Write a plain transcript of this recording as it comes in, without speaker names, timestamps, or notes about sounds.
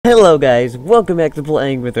Hello guys, welcome back to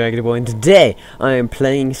Playing with Raggedy Boy, and today I am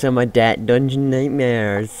playing some of that Dungeon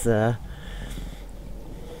Nightmares. Let's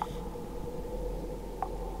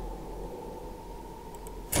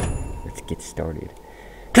get started.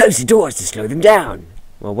 Close the doors to slow them down!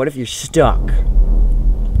 Well, what if you're stuck?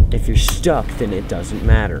 If you're stuck, then it doesn't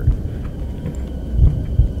matter.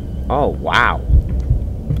 Oh, wow.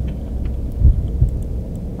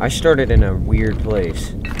 I started in a weird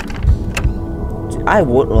place. I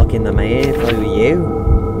won't look in the mirror if I were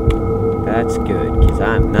you. That's good, because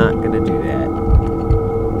I'm not going to do that.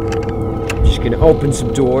 Just going to open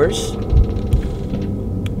some doors.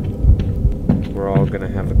 We're all going to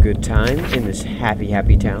have a good time in this happy,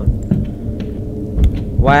 happy town.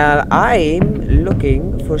 While I'm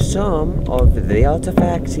looking for some of the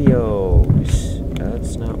artifactios.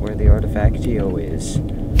 That's not where the artifactio is.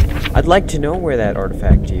 I'd like to know where that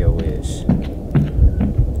artifactio is.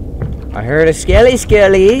 I heard a Skelly,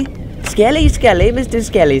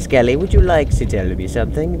 Mr. Skelly, would you like to tell me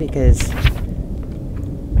something? Because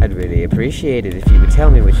I'd really appreciate it if you would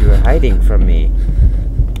tell me what you were hiding from me.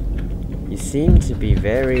 You seem to be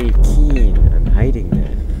very keen on hiding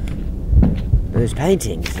that. Those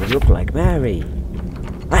paintings, they look like Mary.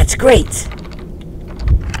 That's great!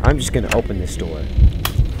 I'm just gonna open this door.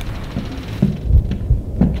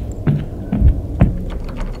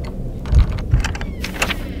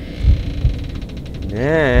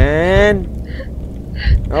 And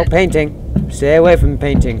oh, painting. Stay away from the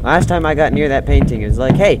painting. Last time I got near that painting, it was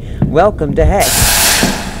like, hey, welcome to heck.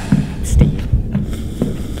 Steam.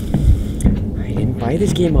 I didn't buy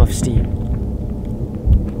this game off Steam.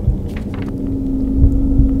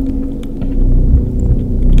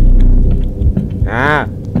 Ah.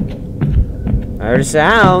 I heard a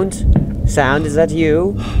sound. Sound, is that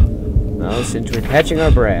you? Well, since we're catching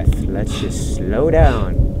our breath, let's just slow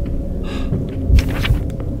down.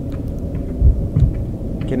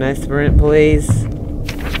 Can I sprint, please?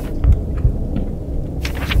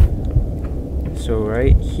 So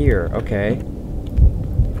right here, okay.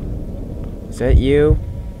 Is that you?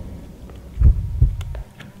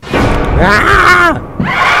 Ah!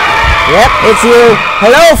 Yep, it's you.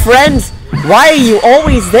 Hello, friends. Why are you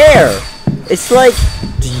always there? It's like,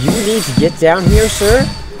 do you need to get down here, sir?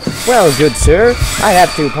 Well, good sir, I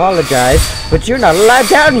have to apologize, but you're not allowed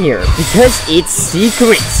down here because it's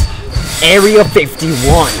secret. Area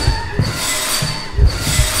 51.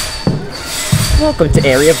 Welcome to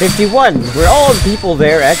Area 51, where all the people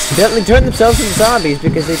there accidentally turned themselves into zombies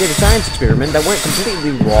because they did a science experiment that went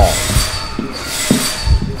completely wrong.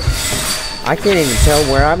 I can't even tell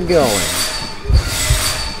where I'm going.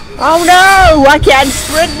 Oh no! I can't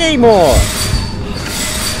sprint anymore!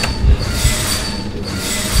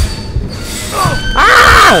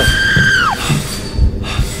 Ah!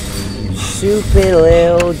 Stupid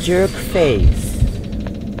little jerk face.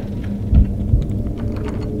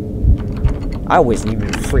 I wasn't even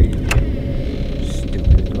afraid of you.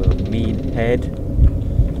 Stupid little mean head.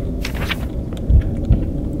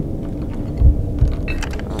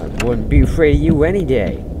 I wouldn't be afraid of you any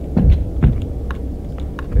day.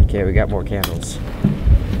 Okay, we got more candles.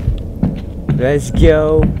 Let's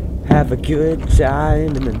go. Have a good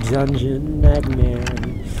time in the Dungeon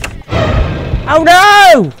Nightmares. Oh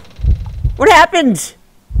no! What happened?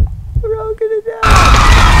 We're all gonna die.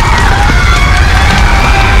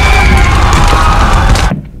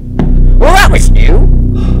 Well, that was new.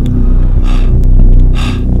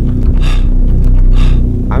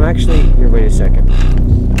 I'm actually here. Wait a second.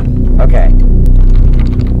 Okay.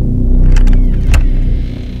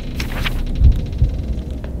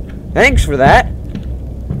 Thanks for that.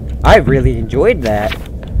 I really enjoyed that.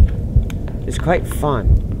 It's quite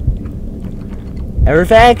fun.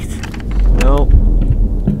 Artifact? No.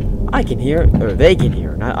 I can hear, or they can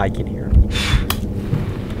hear, not I can hear.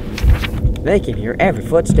 They can hear every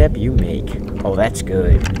footstep you make. Oh, that's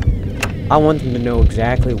good. I want them to know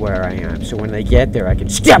exactly where I am, so when they get there, I can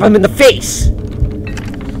stab them in the face!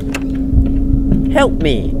 Help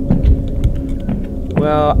me!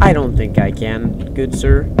 Well, I don't think I can, good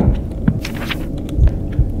sir.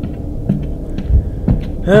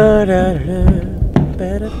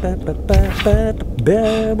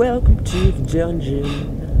 Welcome to the dungeon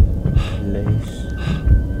place.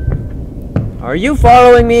 Are you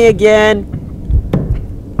following me again?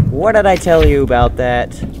 What did I tell you about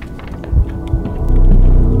that?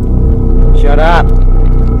 Shut up.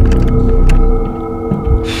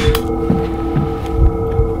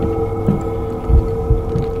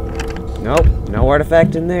 Nope, no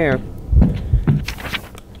artifact in there.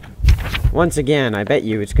 Once again, I bet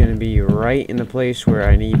you it's gonna be right in the place where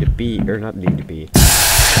I need to be, or not need to be.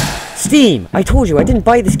 Steam! I told you, I didn't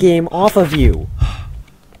buy this game off of you.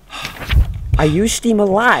 I use Steam a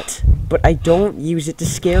lot, but I don't use it to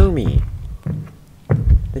scare me.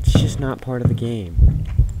 That's just not part of the game.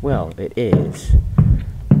 Well, it is.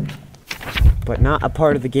 But not a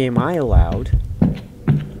part of the game I allowed.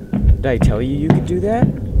 Did I tell you you could do that?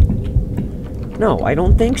 No, I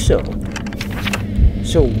don't think so.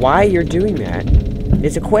 So why you're doing that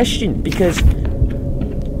is a question, because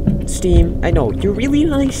Steam, I know, you're really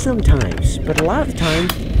nice sometimes, but a lot of the time,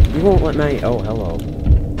 you won't let my... Oh, hello.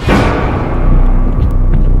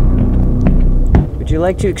 Would you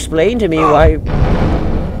like to explain to me why...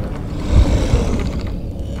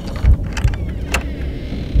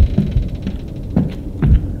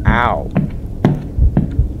 Ow.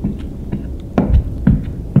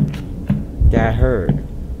 That hurt.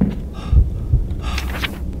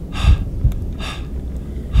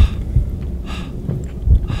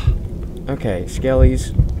 Okay,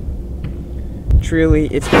 Skellies. Truly,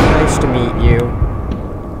 it's been nice to meet you.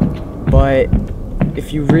 But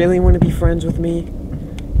if you really want to be friends with me,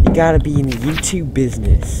 you gotta be in the YouTube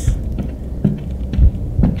business.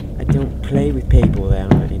 I don't play with people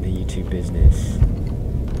that aren't in the YouTube business.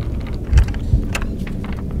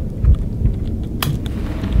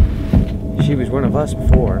 She was one of us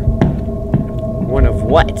before. One of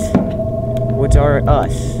what? What's our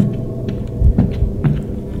us?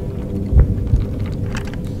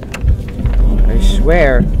 I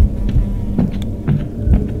swear,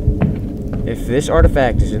 if this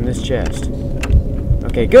artifact is in this chest...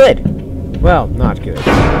 Okay, good! Well, not good.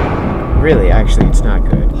 Really, actually, it's not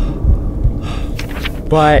good.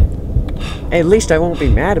 But at least I won't be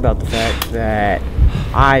mad about the fact that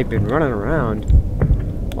I've been running around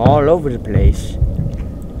all over the place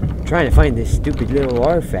trying to find this stupid little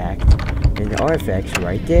artifact, and the artifact's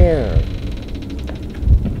right there.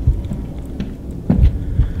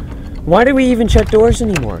 Why do we even check doors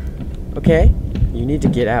anymore? Okay? You need to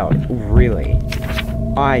get out. Really?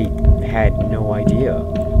 I had no idea.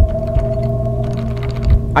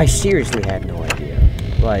 I seriously had no idea.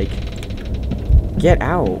 Like, get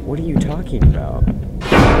out? What are you talking about?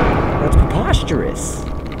 That's preposterous.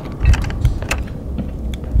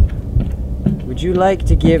 Would you like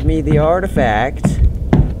to give me the artifact?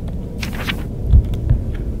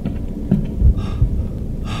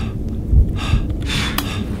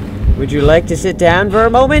 Would you like to sit down for a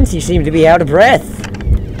moment? You seem to be out of breath.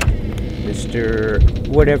 Mr.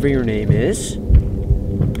 whatever your name is.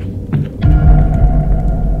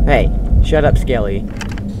 Hey, shut up, Skelly.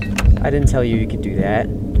 I didn't tell you you could do that.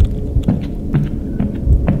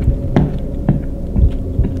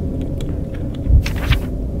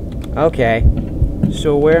 Okay.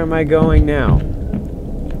 So where am I going now?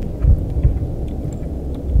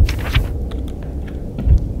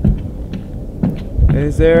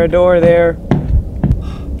 Is there a door there?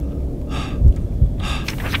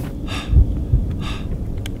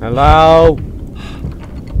 Hello?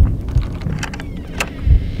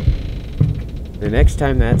 The next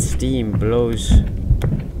time that steam blows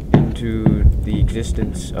into the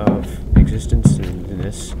existence in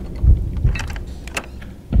this.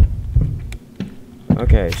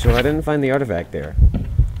 Okay, so I didn't find the artifact there.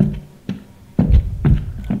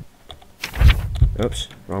 Oops,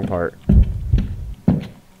 wrong part.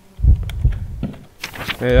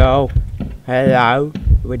 Hello? Hello?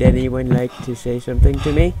 Would anyone like to say something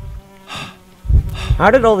to me?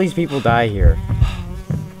 How did all these people die here?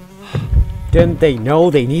 Didn't they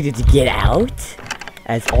know they needed to get out?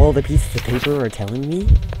 As all the pieces of paper are telling me?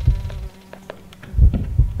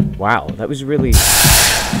 Wow, that was really...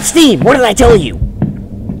 Steam! What did I tell you?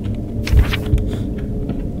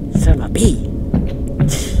 Son of a bee.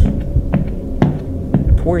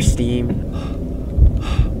 Poor Steam.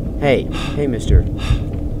 Hey, mister.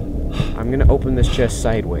 I'm gonna open this chest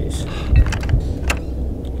sideways.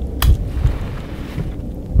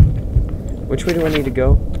 Which way do I need to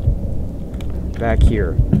go? Back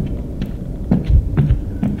here.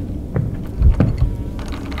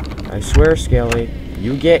 I swear, Skelly,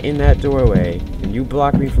 you get in that doorway, and you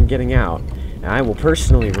block me from getting out, and I will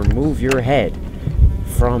personally remove your head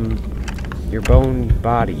from your bone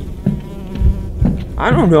body.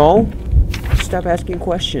 I don't know. Stop asking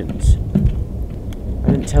questions. I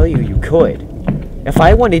didn't tell you you could. If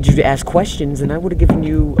I wanted you to ask questions, then I would have given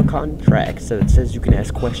you a contract that says you can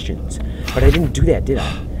ask questions. But I didn't do that, did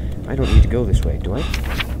I? I don't need to go this way, do I?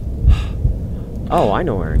 Oh, I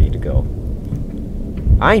know where I need to go.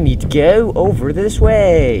 I need to go over this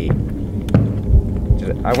way.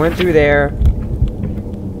 I went through there.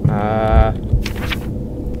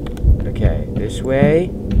 Okay, this way.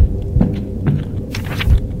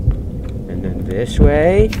 And then this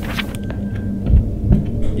way.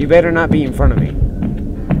 You better not be in front of me.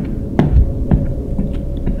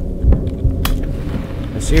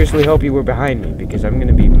 I seriously hope you were behind me, because I'm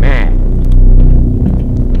gonna be mad.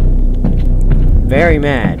 Very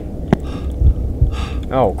mad.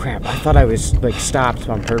 Oh crap, I thought I was like stopped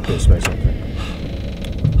on purpose by something.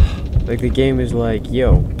 Like the game is like,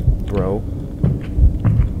 yo, bro.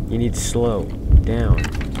 You need to slow down,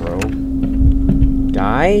 bro.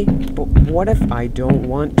 Die? But what if I don't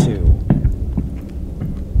want to?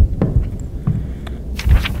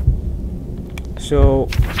 So,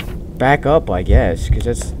 back up, I guess,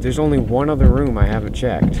 because there's only one other room I haven't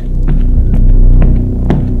checked.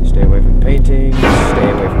 Stay away from paintings,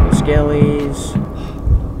 stay away from the skellies.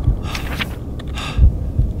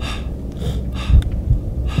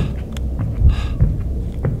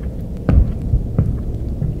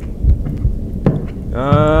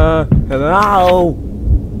 Hello?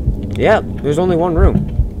 Yep, there's only one room.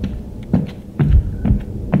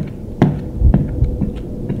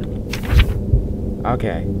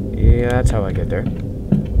 Okay, yeah, that's how I get there.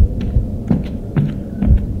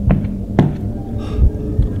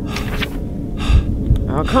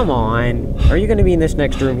 Oh, come on. Are you gonna be in this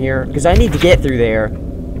next room here? Because I need to get through there.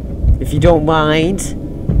 If you don't mind.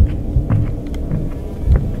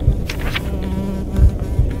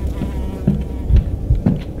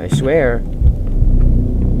 I swear.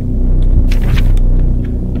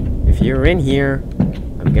 If you're in here,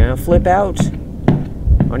 I'm gonna flip out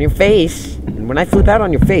on your face. And when I flip out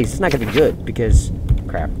on your face, it's not gonna be good, because...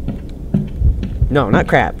 crap. No, not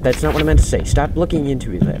crap. That's not what I meant to say. Stop looking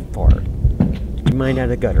into it that far. Get your mind out of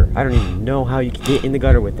the gutter. I don't even know how you could get in the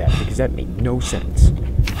gutter with that, because that made no sense.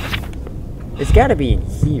 It's gotta be in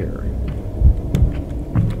here.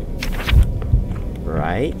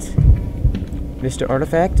 Right? Mr.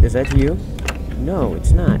 Artifact, is that you? No,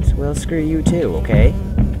 it's not. Well, screw you too, okay?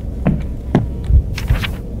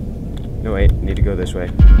 No, wait. Need to go this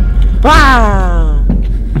way. Ah!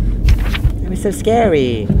 It was so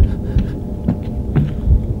scary.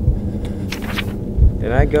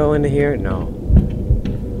 Did I go into here? No.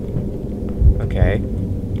 Okay.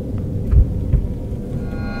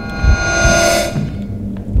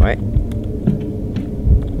 What?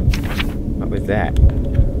 What was that?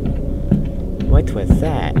 What was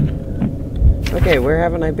that? Okay, where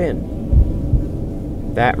haven't I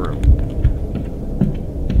been? That room.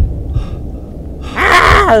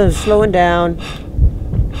 Ah! Slowing down.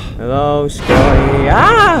 Hello, Skelly.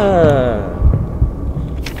 Ah!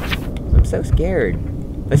 I'm so scared.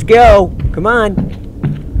 Let's go! Come on!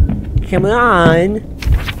 Come on!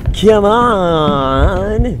 Come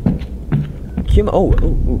on! Come on! Oh,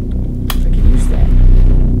 I can use that.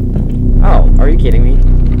 Oh, are you kidding me?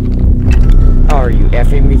 Are you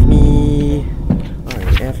effing with me? Are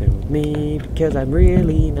you effing with me? Because I'm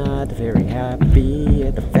really not very happy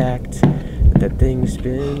at the fact that thing's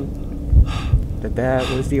been... that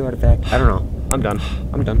was the artifact. I don't know. I'm done.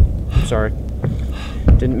 I'm done. I'm sorry.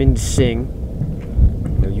 Didn't mean to sing.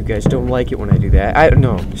 No, you guys don't like it when I do that. I don't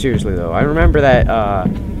know. Seriously, though. I remember that,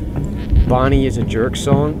 Bonnie is a Jerk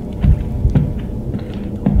song.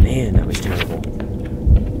 Man, that was terrible.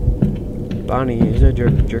 Bonnie is a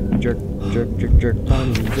jerk, jerk, jerk, jerk, jerk, jerk.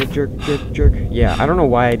 Bonnie is a jerk, jerk, jerk. Yeah, I don't know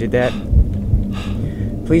why I did that.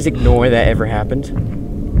 Please ignore that ever happened.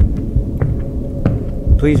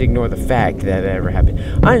 Please ignore the fact that ever happened.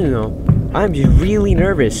 I don't know. I'm just really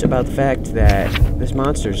nervous about the fact that this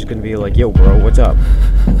monster is gonna be like, yo, bro, what's up?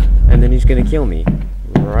 And then he's gonna kill me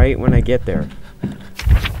right when I get there.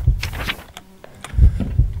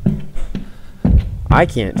 I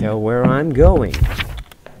can't tell where I'm going.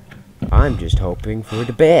 I'm just hoping for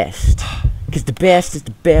the best. Because the best is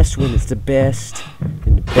the best when it's the best.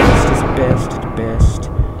 And the best is the best is the best.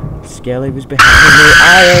 Skelly was behind me.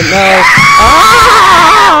 I don't know.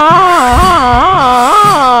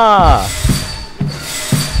 Ah!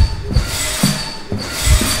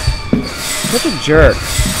 Such a jerk.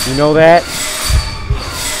 You know that?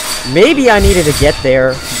 Maybe I needed to get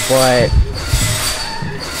there, but...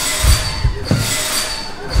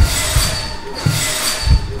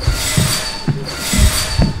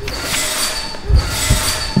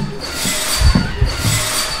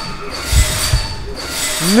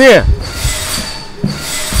 yeah.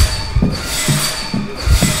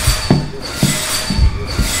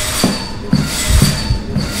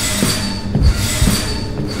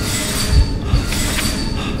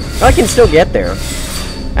 I can still get there.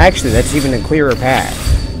 Actually, that's even a clearer path.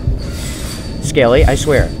 Skelly, I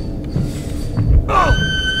swear.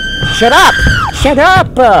 Shut up! Shut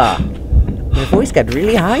up! My voice got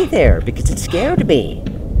really high there because it scared me.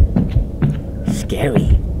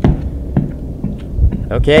 Scary.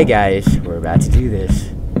 Okay, guys, we're about to do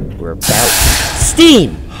this. were about.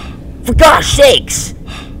 Steam! For gosh sakes!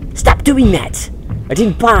 Stop doing that! I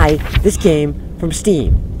didn't buy this game from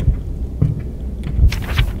Steam.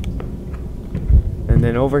 And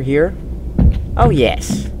then over here. Oh,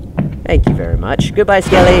 yes. Thank you very much. Goodbye,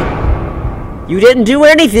 Skelly. You didn't do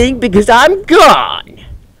anything because I'm gone!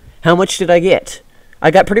 How much did I get?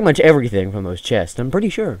 I got pretty much everything from those chests. I'm pretty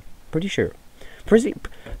sure. Pretty sure.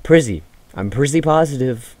 Prizzy. I'm pretty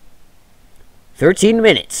positive. 13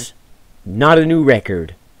 minutes. Not a new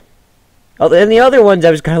record. Oh, and the other ones,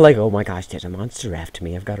 I was kind of like, oh my gosh, there's a monster after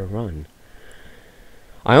me. I've got to run.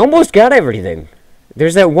 I almost got everything.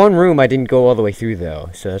 There's that one room I didn't go all the way through, though.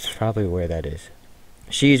 So that's probably where that is.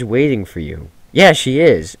 She's waiting for you. Yeah, she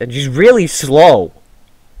is. And she's really slow.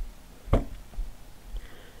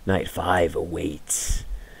 Night 5 awaits.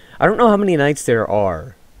 I don't know how many nights there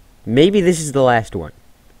are. Maybe this is the last one.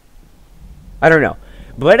 I don't know.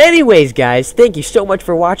 But anyways, guys, thank you so much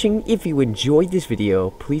for watching. If you enjoyed this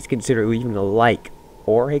video, please consider leaving a like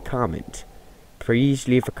or a comment. Please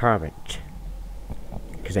leave a comment.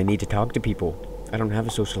 Because I need to talk to people. I don't have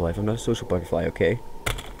a social life. I'm not a social butterfly, okay?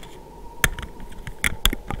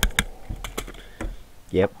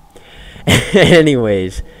 Yep.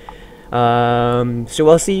 Anyways. So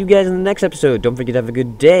I'll see you guys in the next episode. Don't forget to have a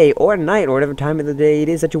good day or night or whatever time of the day it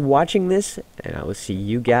is that you're watching this. And I will see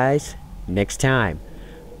you guys next time.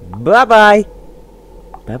 Bye-bye.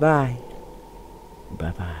 Bye-bye.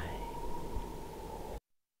 Bye-bye.